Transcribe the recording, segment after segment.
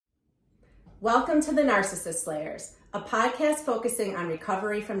Welcome to the Narcissist Slayers, a podcast focusing on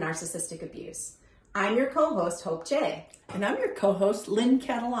recovery from narcissistic abuse. I'm your co-host, Hope J. And I'm your co-host, Lynn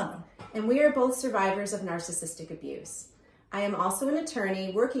Catalano. And we are both survivors of narcissistic abuse. I am also an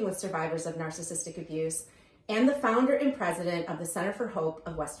attorney working with survivors of narcissistic abuse and the founder and president of the Center for Hope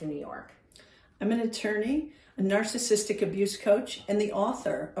of Western New York. I'm an attorney, a narcissistic abuse coach, and the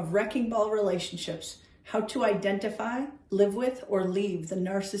author of Wrecking Ball Relationships: How to Identify, Live With, or Leave the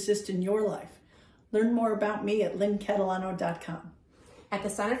Narcissist in Your Life. Learn more about me at lynncatalano.com. At the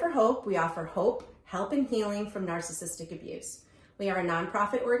Center for Hope, we offer hope, help, and healing from narcissistic abuse. We are a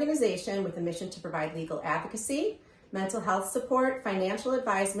nonprofit organization with a mission to provide legal advocacy, mental health support, financial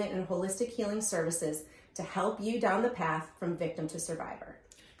advisement, and holistic healing services to help you down the path from victim to survivor.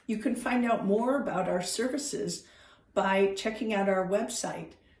 You can find out more about our services by checking out our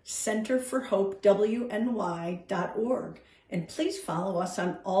website, centerforhopewny.org. And please follow us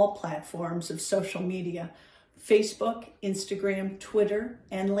on all platforms of social media, Facebook, Instagram, Twitter,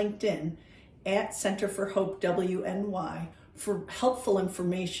 and LinkedIn at Center for Hope WNY for helpful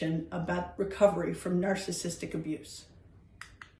information about recovery from narcissistic abuse.